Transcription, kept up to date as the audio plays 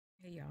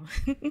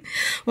y'all.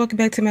 Welcome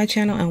back to my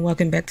channel and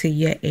welcome back to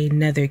yet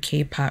another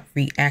K-pop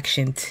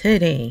reaction.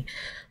 Today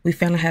we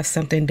finally have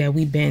something that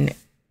we've been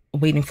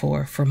waiting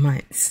for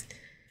months.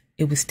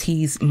 It was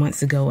teased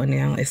months ago and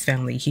now it's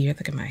finally here.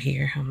 Look at my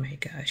hair. Oh my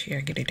gosh,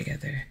 here, get it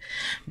together.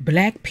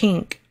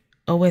 Blackpink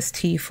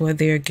OST for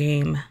their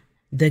game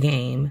The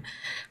Game,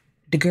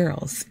 The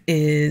Girls,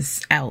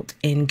 is out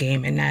in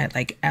game and not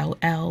like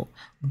out,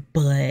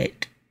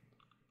 but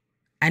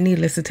I need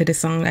to listen to this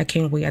song. I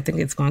can't wait. I think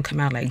it's going to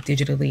come out like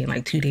digitally in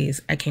like 2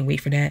 days. I can't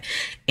wait for that.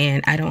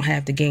 And I don't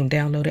have the game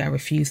downloaded. I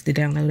refuse to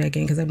download that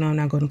game because I know I'm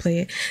not going to play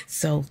it.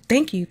 So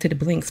thank you to the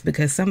Blinks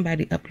because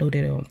somebody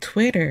uploaded it on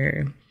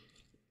Twitter.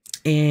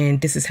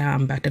 And this is how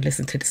I'm about to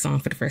listen to the song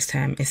for the first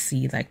time and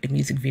see like the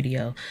music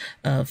video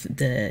of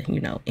the,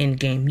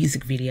 in-game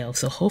music video.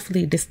 So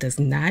hopefully this does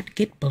not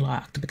get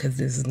blocked because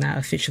this is not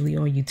officially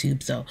on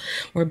YouTube. So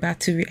we're about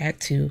to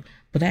react to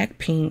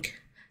Blackpink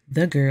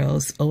The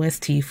Girls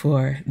OST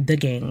for The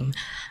Game.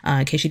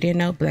 In case you didn't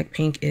know,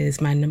 Blackpink is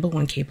my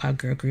 #1 K-pop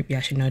girl group. Y'all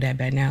should know that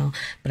by now.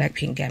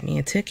 Blackpink got me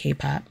into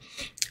K-pop.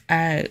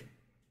 I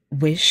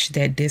wish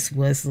that this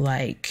was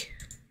like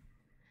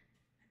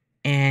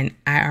an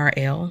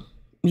IRL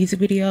music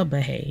video,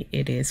 but hey,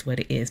 it is what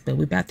it is. But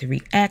we're about to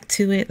react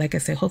to it. Like I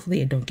said,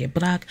 hopefully it don't get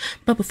blocked.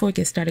 But before we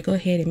get started, go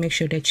ahead and make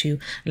sure that you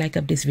like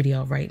up this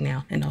video right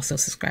now and also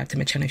subscribe to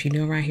my channel if you're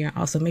new around here.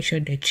 Also make sure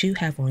that you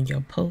have on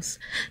your post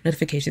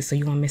notifications so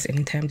you won't miss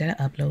any time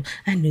that I upload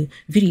a new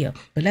video.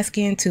 But let's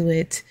get into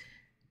it.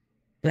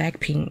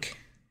 Blackpink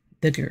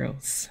The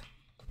Girls.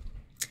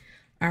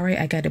 All right,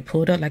 I got it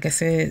pulled up. Like I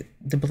said,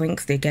 the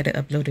Blinks, they got it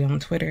uploaded on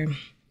Twitter.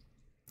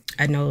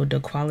 I know the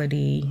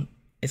quality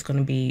is going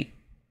to be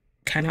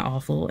kind of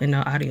awful and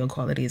the audio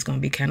quality is going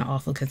to be kind of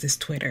awful because it's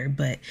Twitter,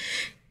 but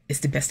it's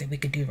the best that we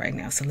could do right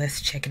now. So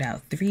let's check it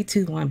out. 3,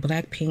 2, 1,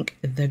 Blackpink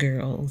The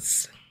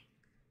Girls.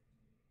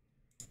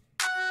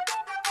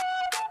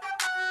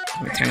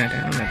 Let me turn it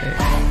down a bit.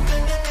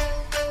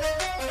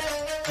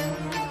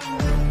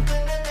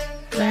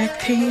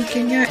 Blackpink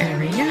in your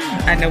area.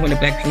 I know when the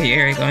Blackpink in your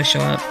area is going to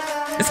show up.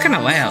 It's kind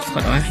of loud.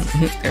 Hold on.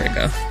 There we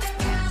go.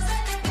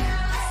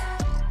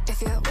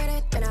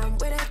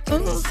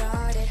 Ooh.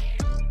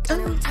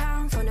 Ooh.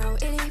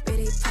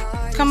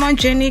 Come on,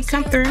 Jenny,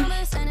 come through. Run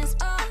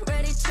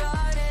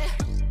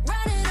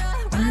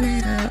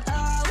it up.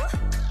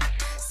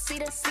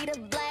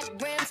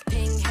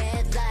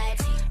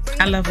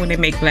 I love when they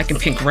make black and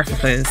pink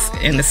references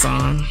in the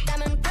song.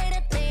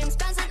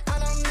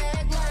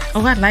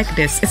 Oh, I like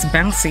this. It's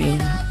bouncy.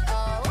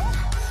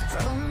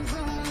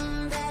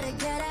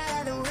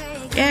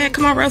 Yeah,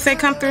 come on, Rose,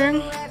 come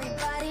through.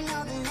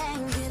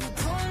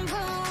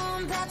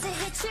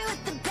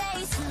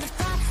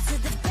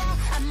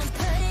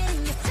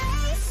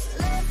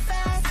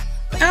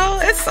 Oh,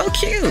 it's so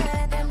cute.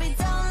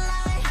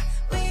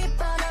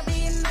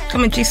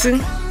 Come on,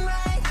 Jisoo.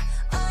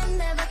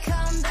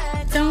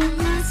 Don't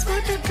mess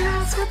with the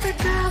girls, with the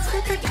girls,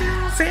 with the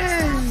girls.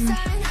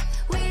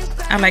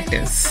 Yeah. I like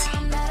this.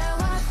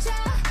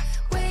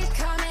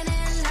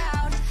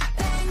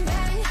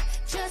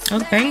 Oh,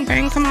 bang,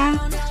 bang, come on.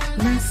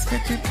 Mess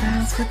with the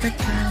girls, with the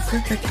girls,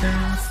 with the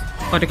girls.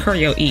 Oh, the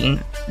choreo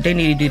eating. They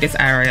need to do this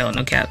IRL,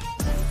 no cap.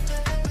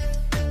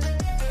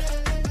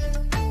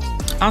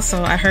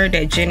 Also, I heard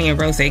that Jenny and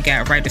Rose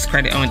got writer's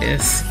credit on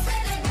this.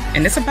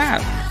 And it's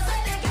about.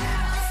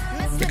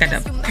 They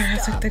got the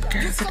girls with the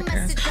girls with the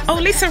girls. Oh,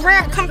 Lisa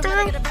Rap, come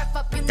through.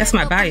 That's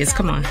my bias,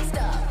 come on.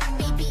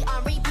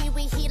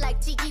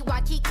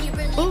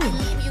 Ooh.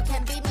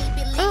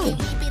 Ooh.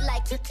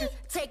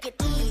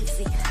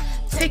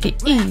 Take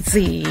it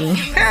easy.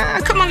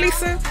 Ah, come on,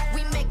 Lisa.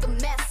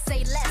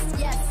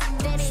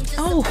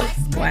 Oh,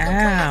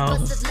 wow.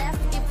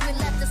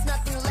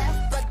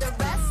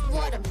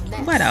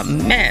 What a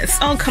mess.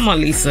 Oh, come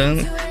on, Lisa.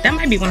 That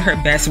might be one of her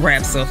best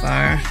raps so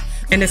far.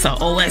 And it's an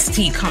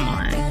OST, come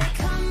on.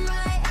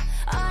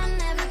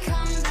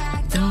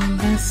 Don't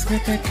mess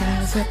with the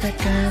girls, with the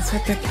girls,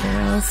 with the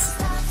girls.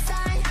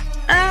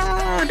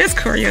 Oh, this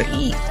choreo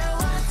eat.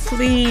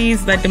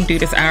 Please let them do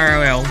this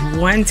IRL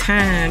one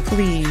time,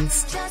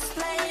 please.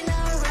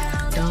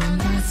 Don't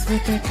mess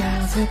with the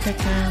girls, with the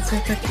girls,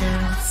 with the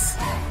girls.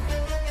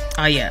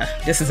 Oh yeah,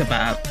 this is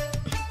about.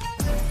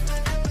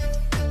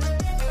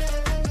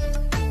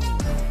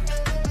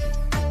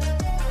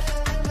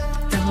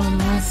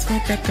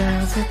 With the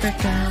girls, with the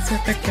girls,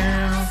 with the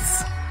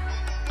girls.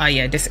 Oh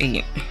yeah, this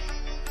ain't.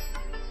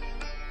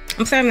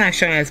 I'm sorry I'm not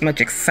showing as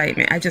much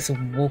excitement. I just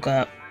woke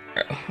up.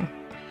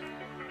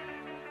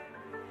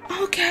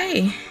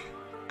 Okay.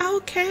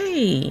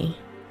 Okay.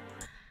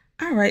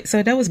 Alright,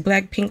 so that was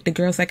Blackpink The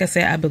Girls. Like I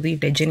said, I believe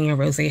that Jenny and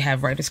Rose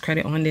have writer's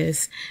credit on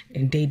this.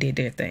 And they did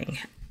their thing.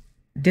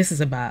 This is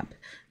a bop.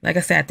 Like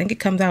I said, I think it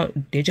comes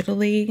out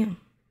digitally.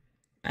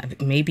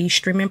 Maybe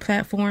streaming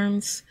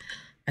platforms.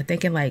 I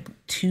think in like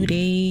 2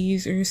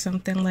 days or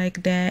something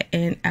like that,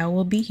 and I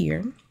will be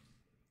here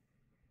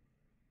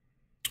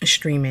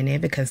streaming it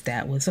because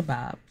that was a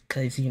bop.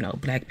 Because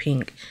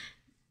Blackpink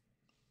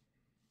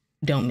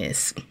don't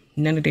miss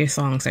none of their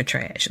songs are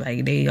trash.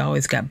 Like, they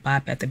always got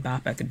bop after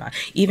bop after bop.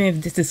 Even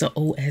if this is an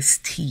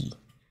OST,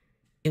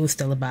 it was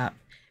still a bop.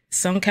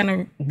 Some kind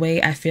of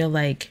way, I feel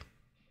like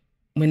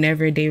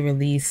whenever they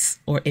release,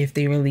 or if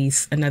they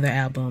release another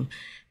album,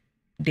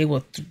 they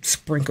will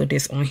sprinkle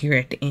this on here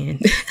at the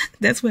end.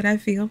 That's what I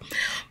feel.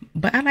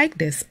 But I like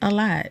this a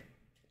lot.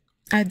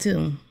 I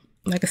do.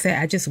 Like I said,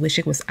 I just wish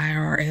it was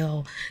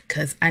IRL,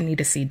 because I need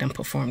to see them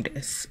perform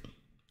this.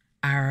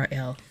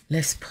 IRL.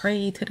 Let's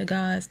pray to the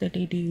gods that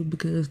they do,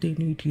 because they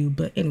need to.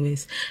 But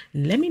anyways,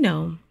 let me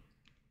know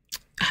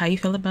how you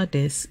feel about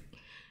this.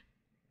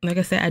 Like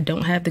I said, I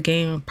don't have the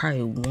game. I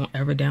probably won't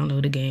ever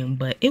download the game,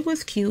 but it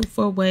was cute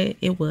for what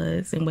it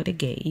was and what it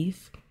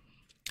gave.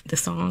 The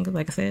song,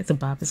 like I said, it's a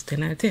bop. It's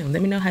 10 out of 10.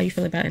 Let me know how you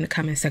feel about it in the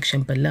comment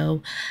section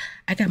below.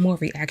 I got more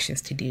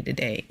reactions to do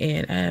today,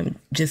 and I'm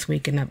just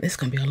waking up. It's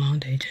going to be a long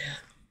day,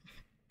 Jeff.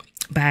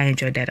 But I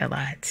enjoyed that a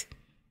lot.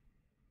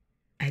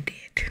 I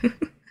did.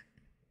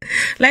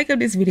 Like up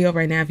this video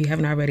right now if you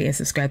haven't already, and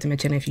subscribe to my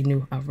channel if you're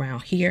new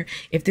around here.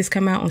 If this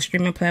come out on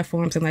streaming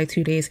platforms in like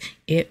 2 days,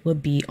 it will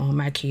be on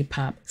my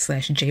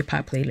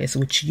K-pop/J-pop playlist,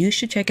 which you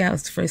should check out.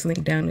 It's the first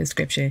link down in the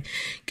description.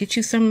 Get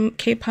you some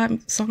K-pop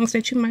songs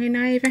that you might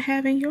not even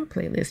have in your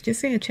playlist.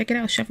 Just saying, check it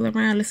out, shuffle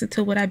around, listen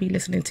to what I be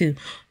listening to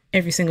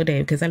every single day,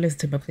 because I listen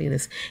to my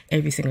playlist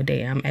every single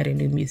day. I'm adding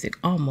new music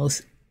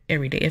almost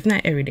every day, if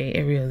not every day,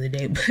 every other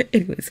day. But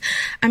anyways,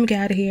 I'm gonna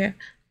get out of here.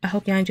 I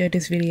hope y'all enjoyed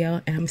this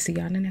video, and I'm gonna see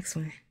y'all in the next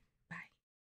one.